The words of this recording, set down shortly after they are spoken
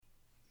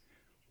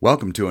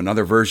Welcome to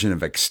another version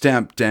of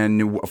Extempt,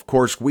 and of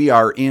course we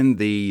are in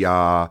the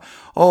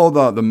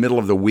middle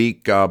of the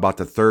week, about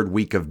the third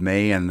week of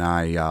May, and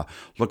I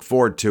look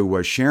forward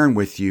to sharing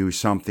with you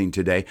something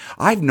today.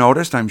 I've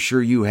noticed, I'm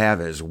sure you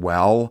have as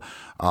well,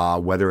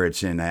 whether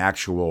it's in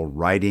actual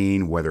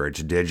writing, whether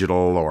it's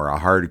digital or a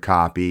hard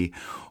copy,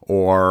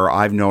 or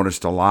I've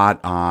noticed a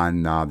lot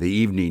on the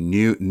evening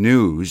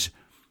news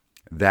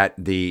that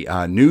the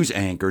news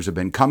anchors have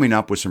been coming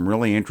up with some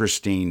really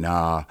interesting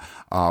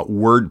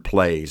word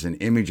plays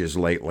and images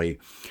lately.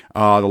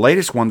 The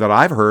latest one that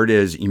I've heard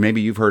is,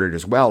 maybe you've heard it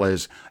as well,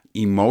 is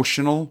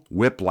emotional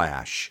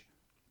whiplash.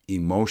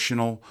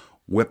 Emotional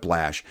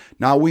whiplash.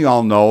 Now, we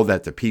all know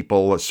that the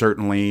people,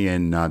 certainly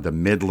in the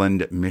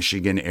Midland,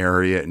 Michigan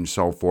area and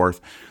so forth,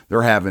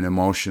 they're having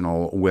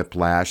emotional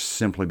whiplash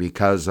simply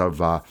because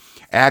of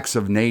acts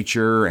of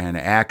nature and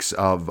acts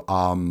of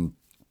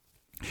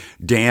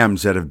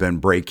dams that have been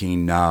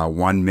breaking.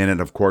 1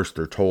 minute, of course,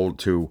 they're told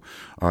to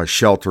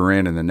shelter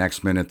in, and the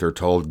next minute they're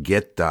told,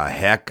 get the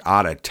heck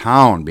out of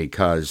town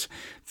because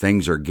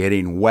things are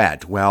getting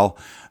wet. Well,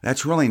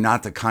 that's really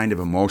not the kind of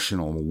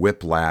emotional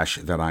whiplash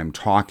that I'm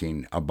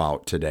talking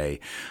about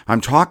today.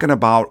 I'm talking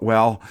about,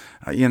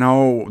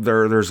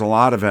 there's a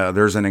lot of,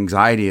 there's an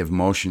anxiety of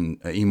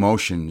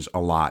emotions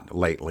a lot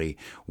lately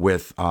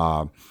with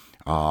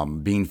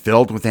being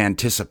filled with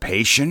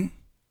anticipation.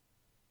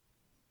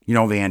 You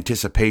know, the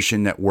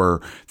anticipation that we're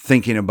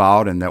thinking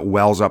about and that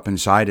wells up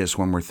inside us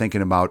when we're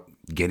thinking about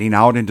getting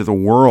out into the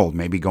world,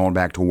 maybe going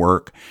back to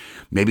work,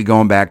 maybe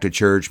going back to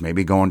church,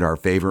 maybe going to our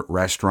favorite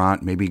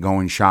restaurant, maybe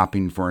going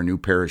shopping for a new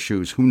pair of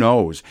shoes. Who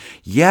knows?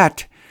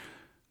 Yet,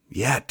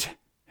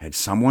 had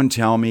someone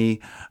tell me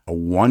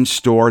one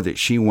store that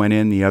she went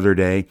in the other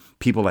day,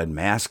 people had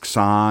masks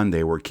on,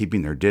 they were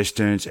keeping their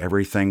distance,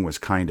 everything was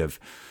kind of,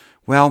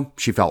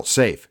 she felt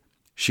safe.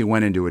 She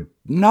went into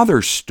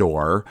another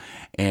store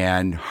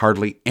and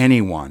hardly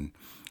anyone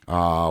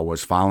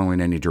was following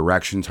any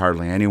directions.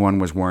 Hardly anyone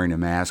was wearing a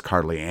mask.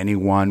 Hardly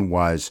anyone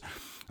was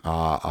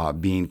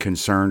being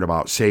concerned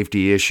about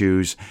safety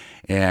issues.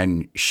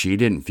 And she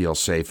didn't feel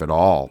safe at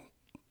all.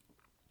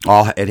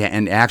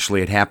 And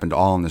actually, it happened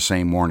all in the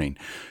same morning.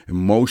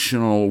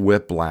 Emotional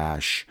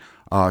whiplash.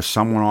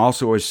 Someone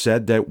also has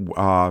said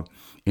that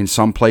in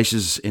some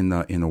places in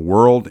the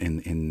world,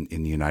 in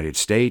the United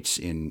States,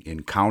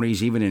 in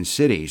counties, even in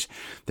cities,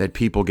 that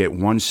people get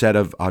one set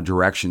of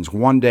directions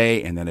one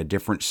day and then a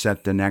different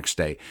set the next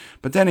day.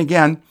 But then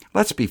again,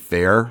 let's be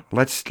fair.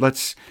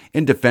 Let's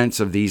in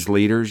defense of these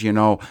leaders,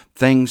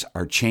 things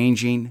are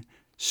changing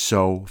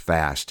so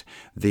fast.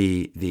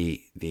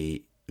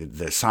 The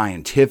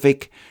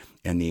scientific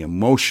and the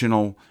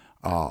emotional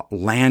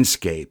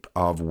landscape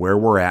of where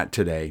we're at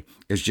today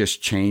is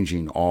just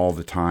changing all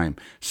the time.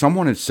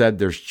 Someone had said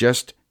there's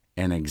just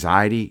an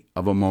anxiety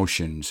of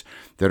emotions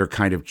that are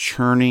kind of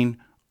churning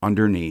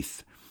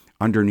underneath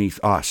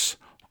us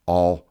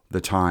all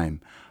the time.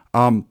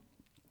 I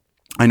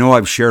know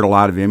I've shared a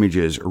lot of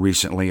images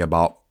recently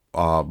about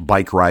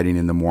bike riding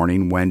in the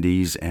morning,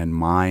 Wendy's and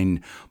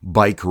mine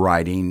bike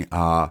riding.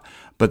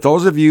 But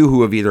those of you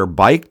who have either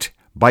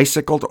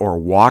bicycled or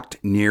walked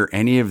near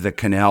any of the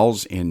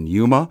canals in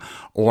Yuma,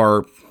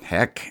 or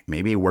heck,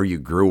 maybe where you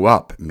grew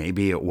up,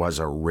 maybe it was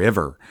a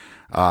river.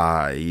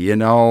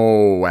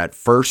 At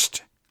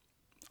first,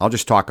 I'll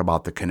just talk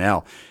about the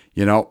canal.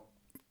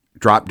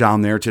 Dropped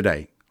down there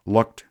today,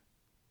 looked,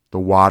 the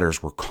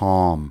waters were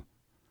calm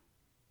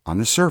on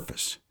the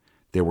surface.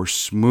 They were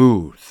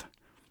smooth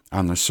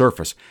on the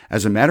surface.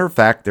 As a matter of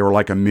fact, they were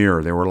like a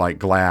mirror. They were like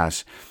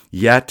glass.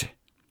 Yet,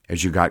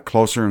 as you got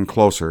closer and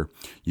closer,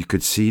 you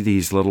could see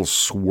these little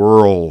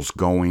swirls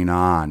going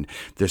on.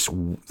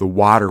 The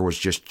water was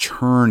just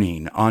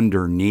churning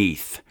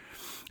underneath.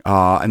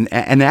 And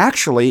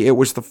actually, it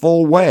was the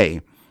full way.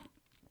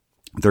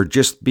 There'd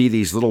just be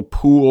these little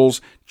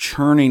pools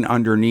churning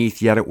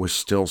underneath, yet it was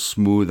still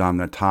smooth on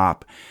the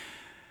top.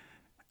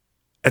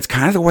 It's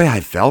kind of the way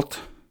I felt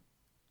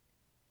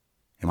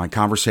in my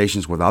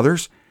conversations with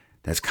others.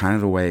 That's kind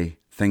of the way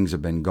things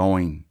have been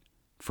going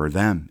for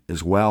them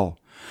as well.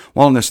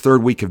 Well, in this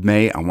third week of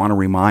May, I want to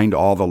remind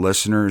all the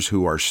listeners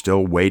who are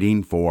still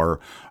waiting for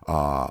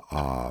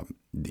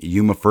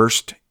Yuma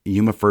First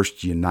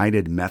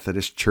United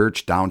Methodist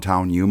Church,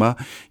 downtown Yuma.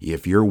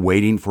 If you're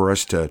waiting for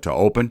us to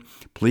open,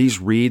 please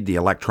read the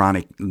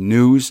electronic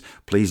news.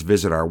 Please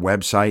visit our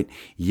website.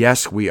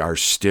 Yes, we are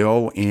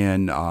still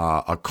in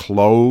a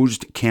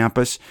closed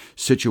campus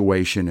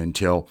situation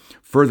until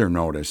further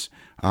notice.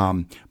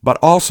 But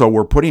also,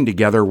 we're putting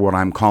together what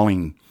I'm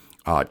calling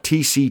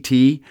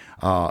TCT,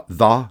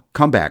 the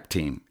comeback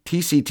team.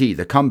 TCT,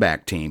 the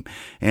comeback team.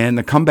 And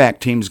the comeback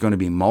team is going to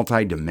be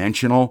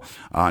multidimensional.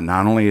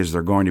 Not only is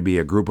there going to be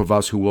a group of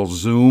us who will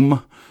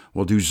Zoom,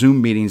 we'll do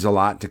Zoom meetings a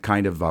lot to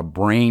kind of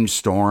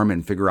brainstorm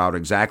and figure out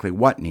exactly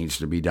what needs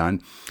to be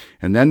done.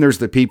 And then there's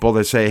the people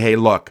that say, hey,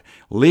 look,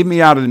 leave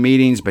me out of the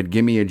meetings, but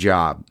give me a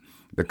job.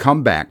 The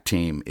comeback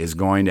team is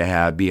going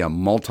to be a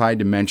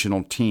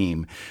multidimensional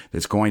team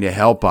that's going to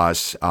help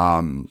us,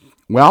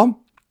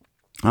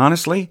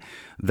 Honestly,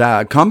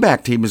 the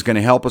comeback team is going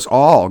to help us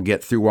all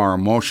get through our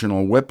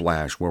emotional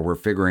whiplash where we're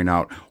figuring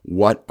out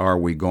what are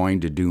we going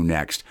to do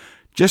next.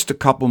 Just a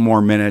couple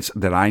more minutes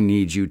that I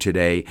need you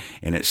today,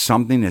 and it's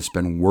something that's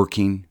been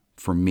working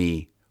for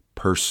me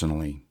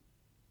personally.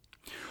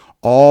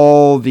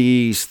 All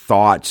these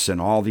thoughts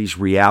and all these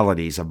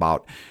realities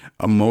about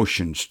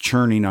emotions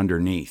churning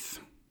underneath,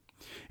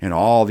 and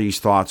all these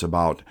thoughts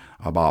about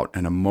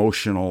an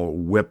emotional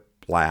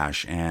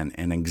whiplash and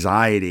an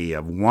anxiety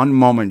of one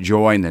moment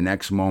joy and the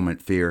next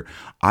moment fear.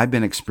 I've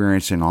been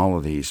experiencing all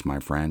of these, my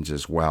friends,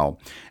 as well.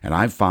 And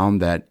I've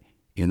found that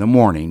in the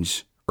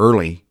mornings,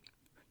 early,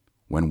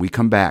 when we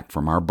come back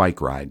from our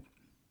bike ride,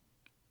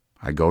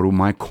 I go to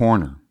my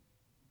corner.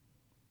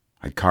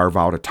 I carve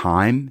out a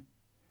time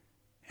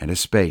and a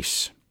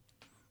space.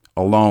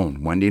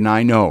 Alone. Wendy and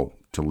I know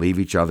to leave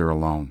each other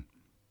alone.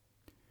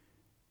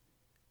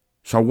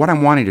 So what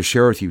I'm wanting to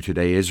share with you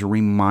today is a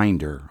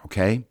reminder,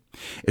 okay?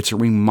 It's a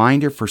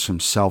reminder for some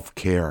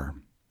self-care.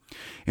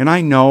 And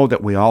I know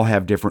that we all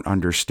have different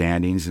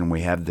understandings and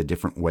we have the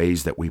different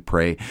ways that we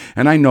pray.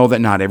 And I know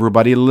that not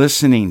everybody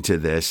listening to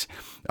this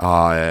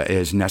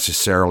is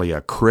necessarily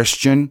a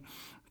Christian.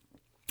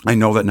 I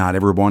know that not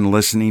everyone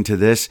listening to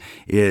this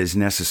is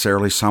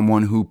necessarily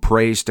someone who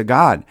prays to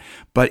God.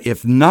 But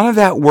if none of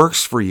that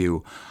works for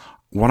you,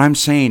 what I'm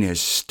saying is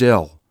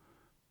still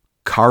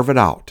carve it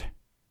out.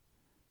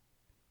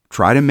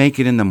 Try to make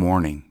it in the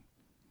morning.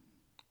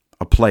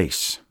 A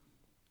place,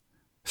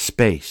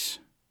 space,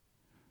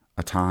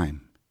 a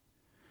time.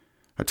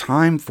 A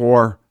time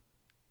for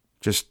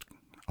just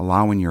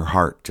allowing your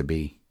heart to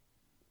be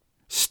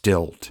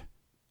stilled.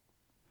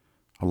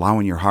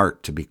 Allowing your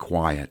heart to be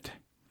quiet.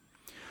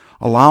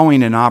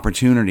 Allowing an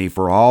opportunity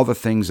for all the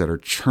things that are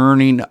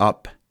churning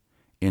up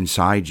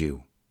inside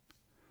you.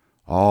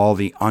 All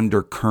the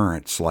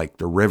undercurrents like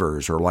the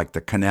rivers or like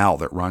the canal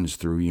that runs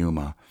through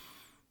Yuma.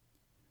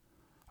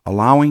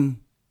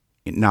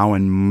 Now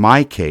in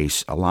my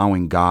case,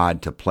 allowing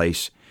God to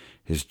place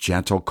his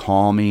gentle,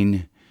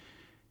 calming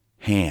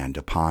hand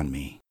upon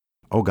me.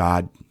 Oh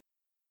God,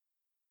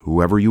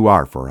 whoever you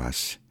are for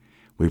us,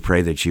 we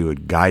pray that you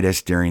would guide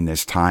us during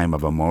this time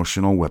of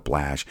emotional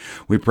whiplash.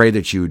 We pray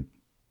that you would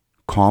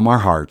calm our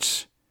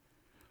hearts,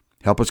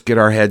 help us get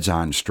our heads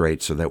on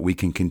straight so that we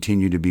can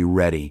continue to be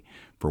ready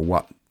for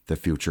what the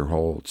future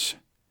holds.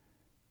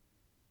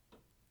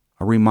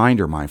 A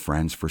reminder, my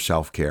friends, for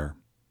self-care.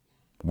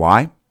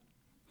 Why?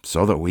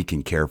 So that we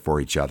can care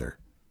for each other.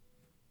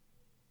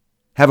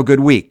 Have a good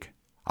week.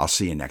 I'll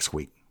see you next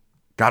week.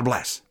 God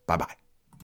bless. Bye-bye.